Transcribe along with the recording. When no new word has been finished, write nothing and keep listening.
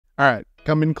Alright,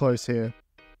 come in close here.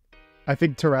 I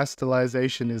think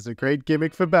Terastallization is a great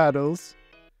gimmick for battles,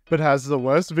 but has the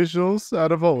worst visuals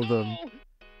out of all of them.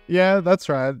 Yeah, that's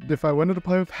right. If I wanted to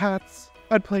play with hats,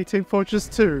 I'd play Team Fortress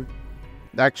 2.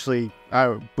 Actually,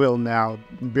 I will now.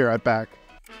 Be right back.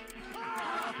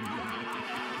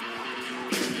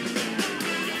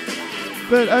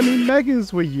 But, I mean,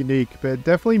 Megas were unique, but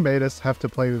definitely made us have to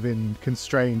play within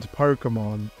constrained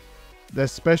Pokemon.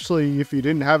 Especially if you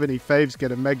didn't have any faves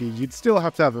get a Mega, you'd still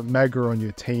have to have a Mega on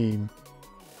your team.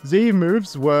 Z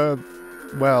moves were,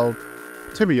 well,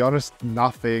 to be honest,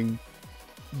 nothing.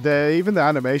 Even the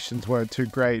animations weren't too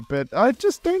great, but I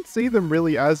just don't see them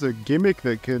really as a gimmick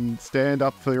that can stand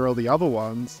up for all the other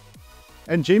ones.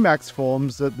 And Gmax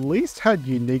forms at least had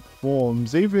unique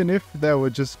forms, even if they were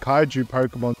just kaiju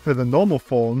Pokemon for the normal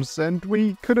forms, and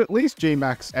we could at least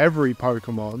Gmax every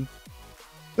Pokemon.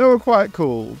 They were quite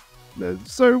cool.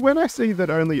 So when I see that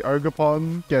only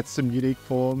Ogerpon gets some unique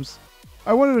forms,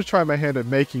 I wanted to try my hand at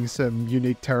making some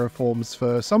unique Tera forms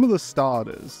for some of the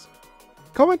starters.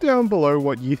 Comment down below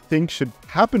what you think should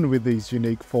happen with these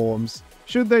unique forms.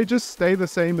 Should they just stay the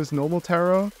same as normal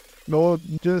Tera? Or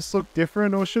just look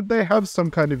different? Or should they have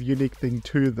some kind of unique thing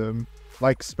to them?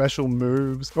 Like special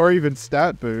moves, or even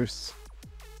stat boosts?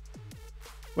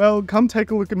 Well, come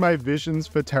take a look at my visions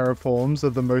for Tera forms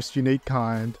of the most unique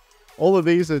kind. All of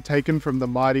these are taken from the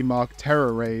Mighty Mark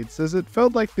Tera raids, as it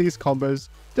felt like these combos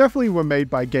definitely were made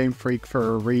by Game Freak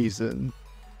for a reason.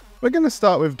 We're going to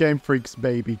start with Game Freak's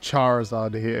baby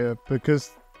Charizard here,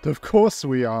 because of course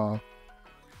we are.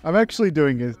 I'm actually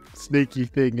doing a sneaky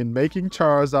thing and making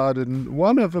Charizard and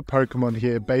one other Pokemon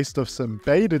here based off some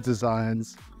beta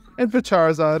designs. And for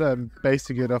Charizard, I'm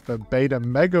basing it off a beta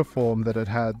mega form that it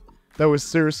had that was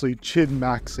seriously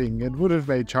chin-maxing and would have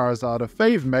made Charizard a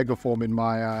fave mega form in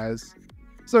my eyes.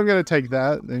 So I'm going to take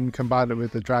that and combine it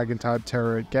with the Dragon-type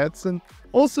Tera it gets, and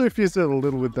also fuse it a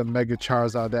little with the Mega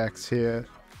Charizard X here,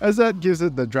 as that gives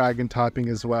it the Dragon typing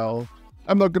as well.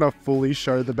 I'm not going to fully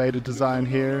show the beta design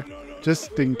here,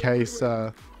 just in case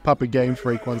Papa Game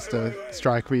Freak wants to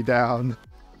strike me down.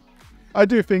 I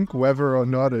do think whether or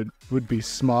not it would be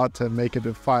smart to make it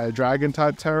a Fire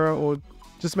Dragon-type Tera, or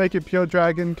just make it pure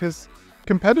Dragon, because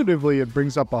competitively it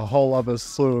brings up a whole other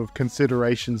slew of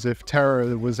considerations if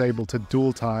Tera was able to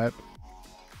dual type.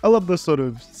 I love the sort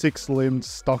of six-limbed,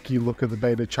 stocky look of the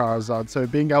beta Charizard, so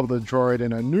being able to draw it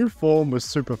in a new form was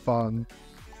super fun.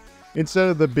 Instead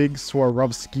of the big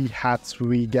Swarovski hats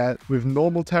we get with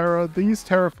normal Tera, these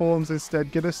Tera forms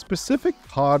instead get a specific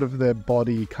part of their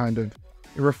body kind of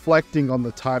reflecting on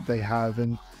the type they have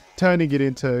and turning it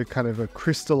into kind of a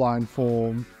crystalline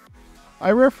form. I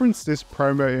referenced this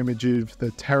promo image of the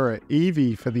Tera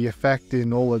Eevee for the effect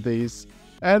in all of these,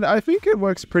 and I think it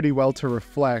works pretty well to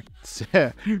reflect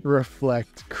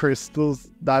crystals.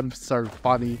 That's so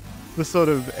funny. The sort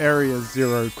of Area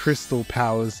Zero crystal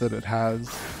powers that it has.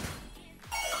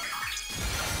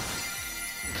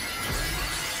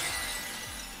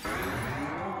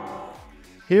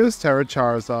 Here's Tera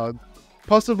Charizard,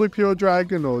 possibly pure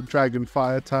Dragon or Dragon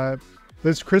Fire type.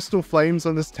 Those crystal flames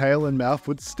on his tail and mouth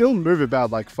would still move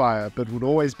about like fire, but would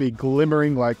always be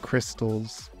glimmering like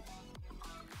crystals.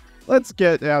 Let's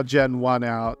get our Gen 1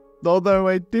 out, although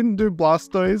I didn't do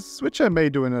Blastoise, which I may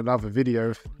do in another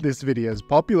video if this video is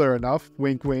popular enough,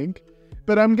 wink wink,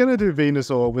 but I'm gonna do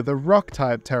Venusaur with a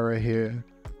Rock-type Tera here.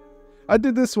 I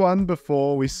did this one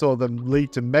before we saw them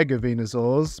lead to Mega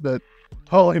Venusaurs, but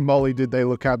holy moly did they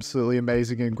look absolutely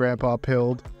amazing in Grandpa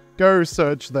Pilled. Go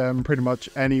search them pretty much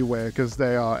anywhere because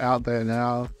they are out there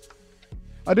now.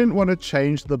 I didn't want to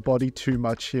change the body too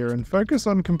much here and focus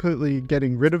on completely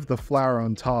getting rid of the flower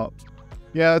on top.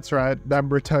 Yeah, that's right, I'm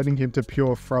returning him to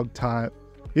pure Frog type.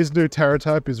 His new Tera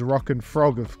type is Rock and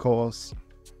Frog, of course.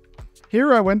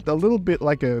 Here I went a little bit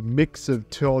like a mix of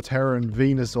Torterra and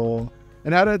Venusaur,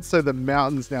 and had it so the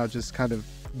mountains now just kind of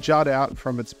jut out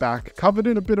from its back, covered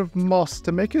in a bit of moss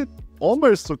to make it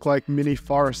almost look like mini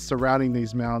forests surrounding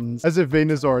these mountains, as if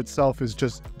Venusaur itself is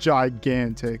just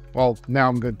gigantic. Well, now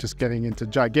I'm just getting into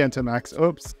Gigantamax,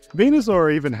 oops.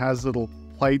 Venusaur even has little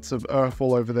plates of earth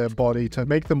all over their body to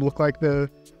make them look like they're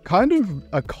kind of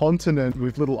a continent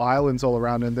with little islands all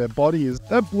around, and their body is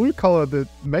that blue color that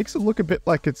makes it look a bit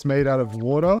like it's made out of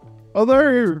water.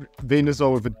 Although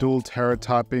Venusaur with a dual Tera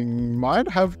typing might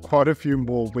have quite a few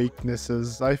more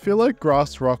weaknesses, I feel like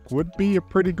Grass Rock would be a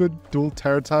pretty good dual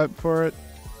Tera type for it,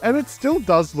 and it still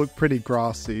does look pretty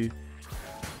grassy.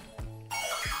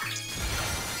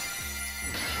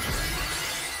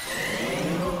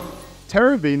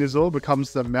 Tera Venusaur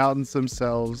becomes the mountains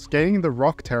themselves, gaining the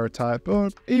Rock Tera type, or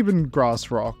even Grass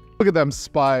Rock. Look at them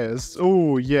spires.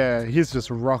 Oh yeah, he's just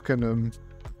rocking them.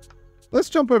 Let's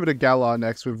jump over to Galar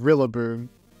next with Rillaboom.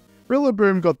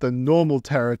 Rillaboom got the normal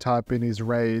Tera type in his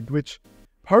raid, which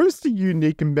posed a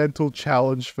unique mental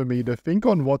challenge for me to think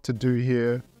on what to do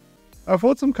here. I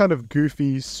thought some kind of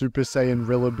goofy Super Saiyan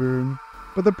Rillaboom,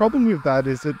 but the problem with that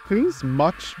is it feels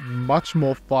much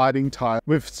more fighting type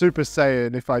with Super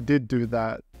Saiyan if I did do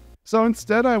that. So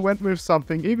instead I went with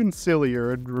something even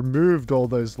sillier and removed all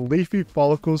those leafy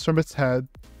follicles from its head,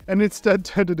 and instead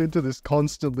turned it into this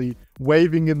constantly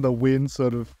waving in the wind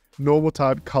sort of normal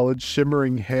type colored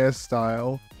shimmering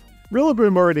hairstyle.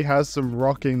 Rillaboom already has some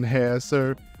rocking hair,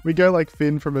 so we go like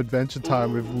Finn from Adventure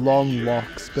Time with long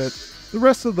locks, but the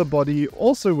rest of the body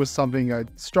also was something I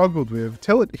struggled with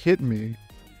till it hit me.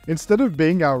 Instead of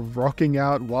being our rocking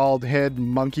out wild-haired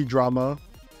monkey drummer,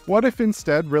 what if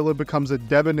instead Rilla becomes a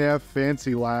debonair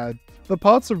fancy lad? The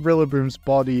parts of Rillaboom's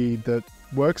body that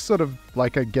work sort of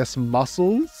like, I guess,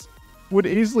 muscles would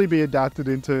easily be adapted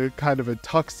into kind of a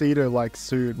tuxedo-like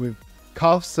suit with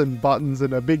cuffs and buttons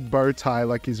and a big bow tie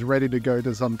like he's ready to go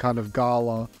to some kind of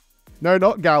gala. No,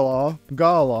 not gala,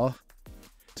 gala.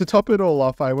 To top it all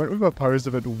off, I went with a pose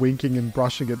of it winking and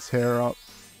brushing its hair up.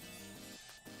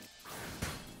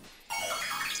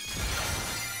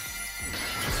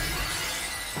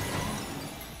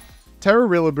 Tera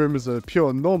Rillaboom is a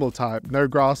pure normal type, no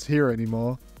grass here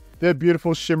anymore. Their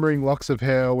beautiful shimmering locks of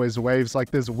hair always waves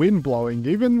like there's wind blowing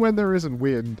even when there isn't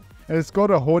wind, and it's got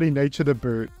a haughty nature to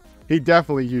boot. He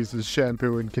definitely uses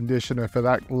shampoo and conditioner for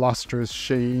that lustrous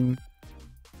sheen.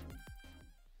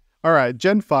 Alright,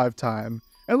 Gen 5 time,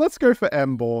 and let's go for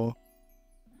Emboar.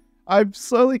 I've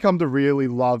slowly come to really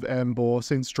love Emboar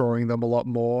since drawing them a lot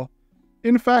more.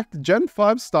 In fact, Gen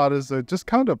 5 starters are just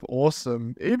kind of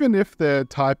awesome, even if their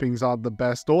typings aren't the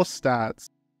best or stats.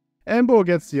 Emboar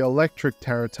gets the electric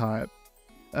Tera type.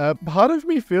 Part of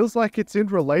me feels like it's in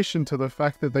relation to the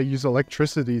fact that they use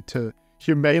electricity to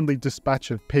humanely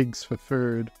dispatch of pigs for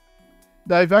food.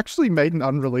 They've actually made an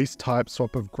unreleased type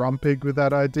swap of Grumpig with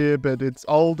that idea, but it's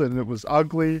old and it was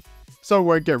ugly, so it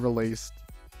won't get released.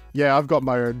 Yeah, I've got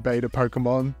my own beta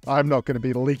Pokemon. I'm not going to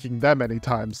be leaking them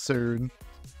anytime soon.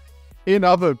 In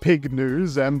other pig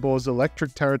news, Emboar's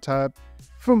electric Tera type,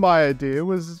 for my idea,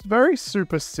 was very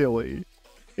super silly.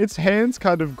 Its hands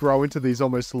kind of grow into these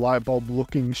almost light bulb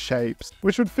looking shapes,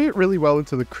 which would fit really well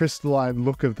into the crystalline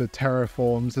look of the Tera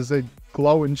forms as they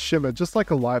glow and shimmer just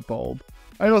like a light bulb.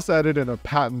 I also added in a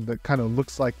pattern that kind of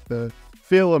looks like the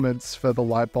filaments for the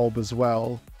light bulb as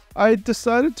well. I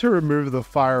decided to remove the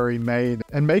fiery mane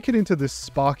and make it into this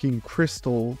sparking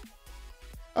crystal.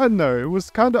 I know, it was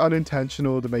kinda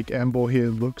unintentional to make Emboar here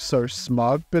look so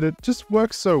smug, but it just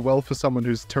works so well for someone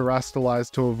who's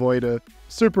Terastallized to avoid a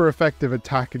super effective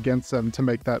attack against them to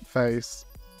make that face.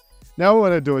 Now I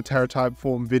want to do a Tera type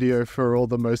form video for all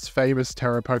the most famous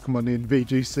Tera Pokemon in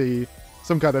VGC.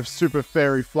 Some kind of super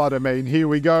fairy flutter mane, here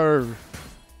we go!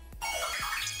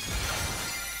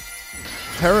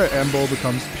 Tera Emboar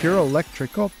becomes pure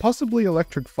electric or possibly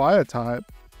electric fire type,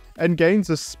 and gains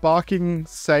a sparking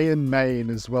Saiyan mane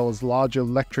as well as large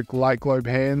electric light globe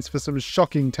hands for some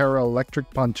shocking Tera electric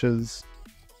punches.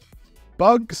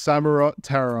 Bug Samurott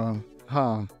Tera.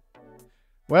 Huh.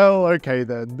 Well, okay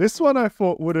then. This one I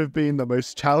thought would have been the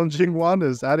most challenging one,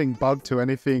 as adding bug to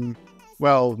anything,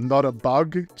 well, not a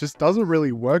bug, just doesn't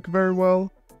really work very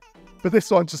well. But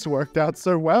this one just worked out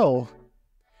so well.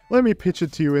 Let me pitch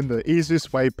it to you in the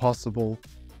easiest way possible.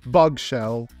 Bug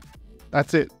shell.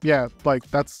 That's it, yeah, like,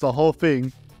 that's the whole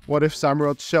thing. What if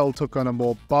Samurott's shell took on a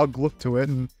more bug look to it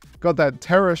and got that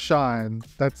Tera shine?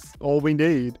 That's all we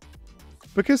need.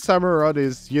 Because Samurott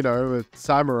is, you know, a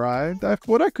samurai, I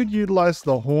thought I could utilize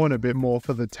the horn a bit more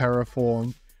for the Tera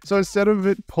form. So instead of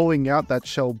it pulling out that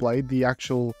shell blade, the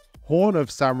actual horn of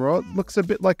Samurott looks a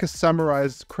bit like a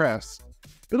samurai's crest.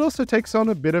 It also takes on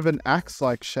a bit of an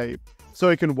axe-like shape, so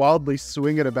it can wildly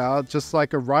swing it about just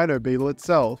like a rhino beetle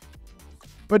itself.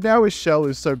 But now his shell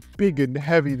is so big and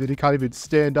heavy that he can't even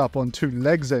stand up on two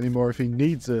legs anymore if he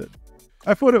needs it.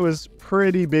 I thought it was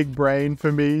pretty big brain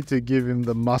for me to give him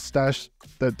the mustache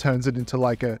that turns it into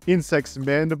like a insect's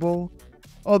mandible.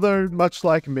 Although, much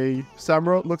like me,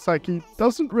 Samurott looks like he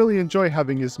doesn't really enjoy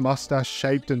having his mustache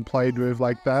shaped and played with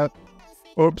like that.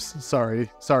 Oops, sorry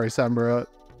Samurott.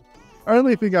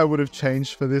 Only thing I would have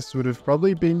changed for this would have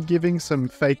probably been giving some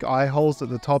fake eye holes at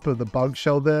the top of the bug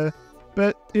shell there,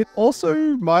 but it also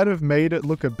might have made it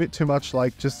look a bit too much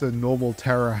like just a normal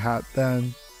Tera hat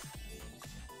then.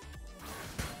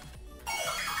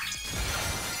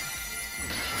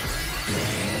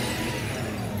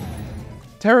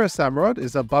 Tera Samurott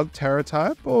is a bug Tera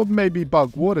type, or maybe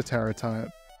bug water Tera type.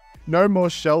 No more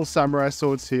shell samurai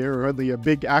swords here, or only a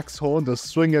big axe horn to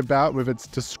swing about with its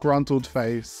disgruntled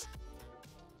face.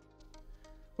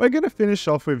 We're going to finish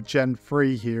off with Gen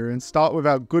 3 here and start with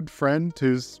our good friend,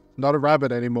 who's not a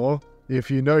rabbit anymore, if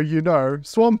you know,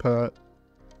 Swampert,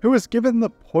 who was given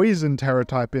the Poison Tera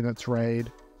type in its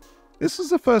raid. This was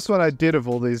the first one I did of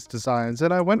all these designs,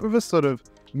 and I went with a sort of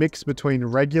mix between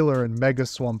regular and Mega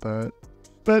Swampert,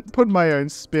 but put my own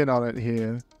spin on it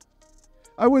here.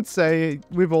 I would say,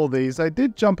 with all these, I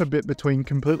did jump a bit between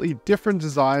completely different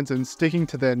designs and sticking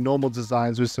to their normal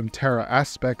designs with some Tera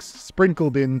aspects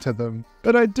sprinkled into them.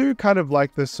 But I do kind of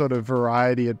like the sort of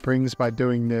variety it brings by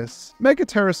doing this. Mega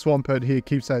Tera Swampert here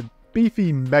keeps that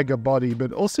beefy mega body,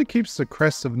 but also keeps the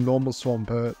crest of normal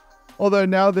Swampert. Although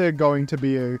now they're going to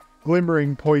be a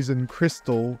glimmering poison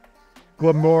crystal.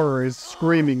 Glamora is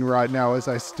screaming right now as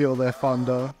I steal their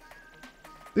thunder.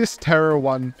 This Tera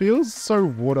one feels so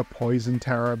water poison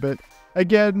Tera, but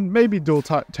again, maybe dual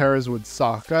type Teras would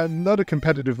suck. I'm not a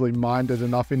competitively minded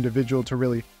enough individual to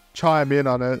really chime in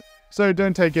on it, so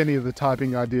don't take any of the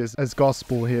typing ideas as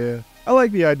gospel here. I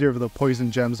like the idea of the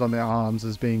poison gems on their arms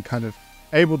as being kind of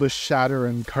able to shatter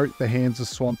and coat the hands of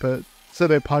Swampert, so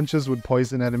their punches would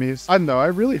poison enemies. I don't know, I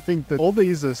really think that all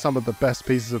these are some of the best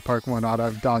pieces of Pokemon art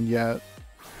I've done yet.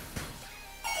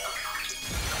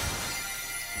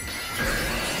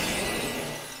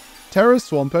 Tera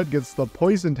Swampert gets the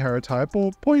Poison Tera type,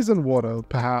 or Poison Water,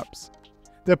 perhaps.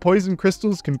 Their poison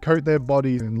crystals can coat their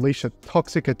bodies and unleash a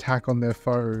toxic attack on their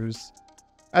foes.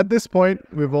 At this point,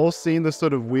 we've all seen the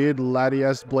sort of weird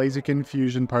Latias Blaziken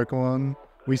fusion Pokemon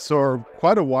we saw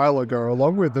quite a while ago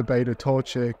along with the Beta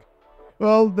Torchic.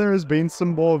 Well, there has been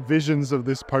some more visions of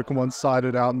this Pokemon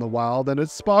sighted out in the wild, and it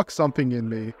sparked something in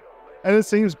me. And it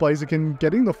seems Blaziken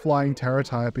getting the Flying Tera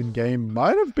type in game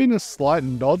might have been a slight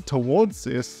nod towards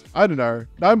this. I don't know,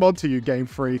 I'm onto you, Game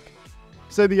Freak.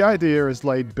 So the idea is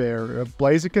laid bare, a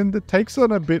Blaziken that takes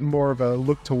on a bit more of a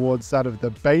look towards that of the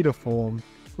beta form,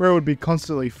 where it would be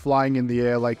constantly flying in the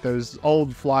air like those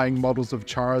old flying models of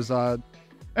Charizard,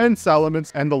 and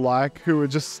Salamence and the like, who were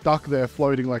just stuck there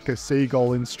floating like a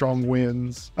seagull in strong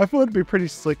winds. I thought it'd be pretty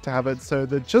slick to have it so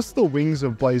that just the wings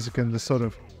of Blaziken, the sort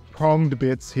of pronged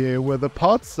bits here, were the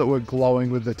parts that were glowing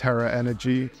with the Tera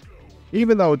energy.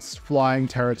 Even though it's Flying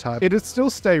Tera type, it'd still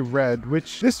stay red,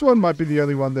 which this one might be the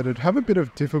only one that'd have a bit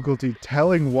of difficulty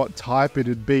telling what type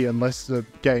it'd be unless the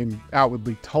game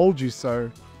outwardly told you so.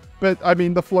 But I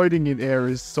mean, the floating in air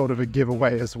is sort of a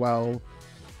giveaway as well.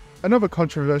 Another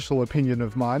controversial opinion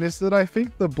of mine is that I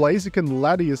think the Blaziken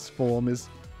Latias form is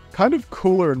kind of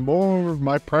cooler and more of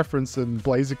my preference than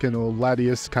Blaziken or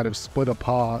Latias kind of split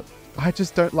apart. I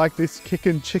just don't like this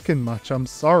kickin' chicken much, I'm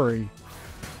sorry.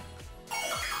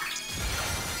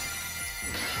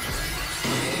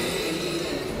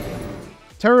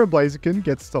 Tera Blaziken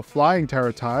gets the Flying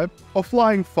Tera type, or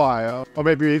Flying Fire, or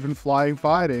maybe even Flying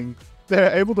Fighting.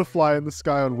 They're able to fly in the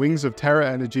sky on wings of Tera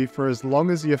energy for as long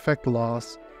as the effect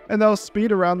lasts, and they'll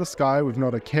speed around the sky with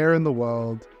not a care in the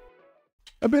world.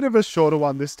 A bit of a shorter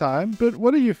one this time, but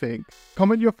what do you think?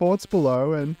 Comment your thoughts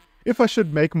below, and if I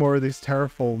should make more of these Tera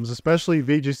forms, especially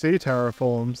VGC Tera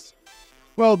forms.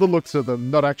 Well, the looks of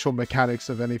them, not actual mechanics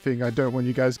of anything. I don't want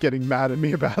you guys getting mad at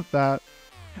me about that.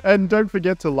 And don't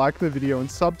forget to like the video and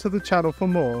sub to the channel for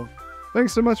more.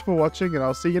 Thanks so much for watching, and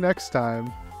I'll see you next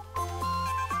time.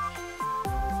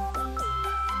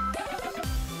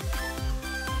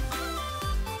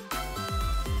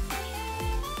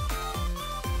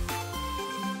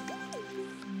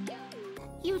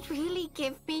 You'd really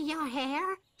give me your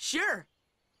hair? Sure.